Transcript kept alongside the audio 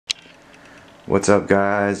What's up,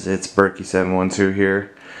 guys? It's Berkey712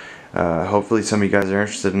 here. Hopefully some of you guys are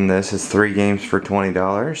interested in this. It's 3 games for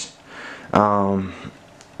 $20.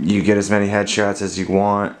 You get as many headshots as you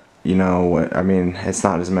want. You know what I mean, it's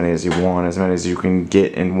not as many as you want, as many as you can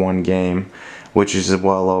get in one game, which is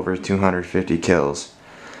well over 250 kills.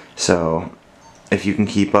 So if you can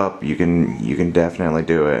keep up, you can definitely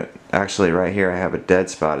do it. Actually, right here I have a dead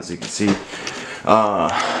spot, as you can see.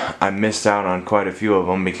 I missed out on quite a few of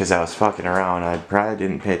them because I was fucking around. I probably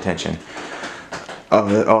didn't pay attention.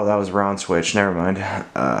 Oh, that was round switch. Never mind.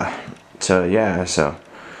 So yeah,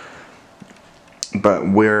 but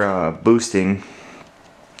we're boosting,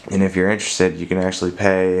 and if you're interested, you can actually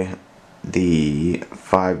pay the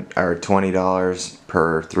 $5 or $20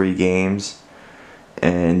 per 3 games,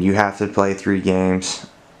 and you have to play 3 games.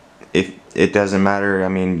 If it doesn't matter, I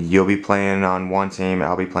mean, you'll be playing on one team,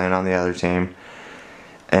 I'll be playing on the other team,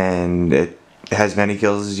 and it has many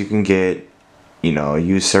kills as you can get. You know,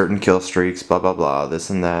 use certain kill streaks, blah blah blah, this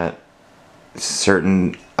and that.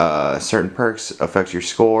 Certain perks affect your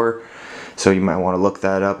score, so you might want to look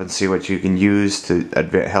that up and see what you can use to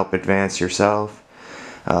help advance yourself.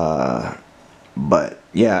 But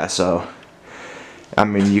yeah, so I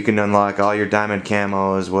mean, you can unlock all your diamond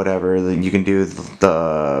camos, whatever. You can do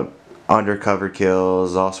the undercover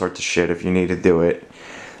kills, all sorts of shit if you need to do it.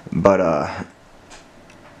 But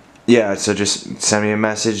yeah, so just send me a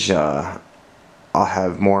message. I'll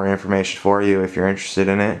have more information for you if you're interested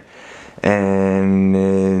in it.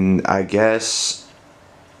 And I guess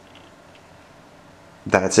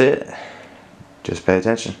that's it. Just pay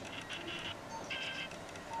attention.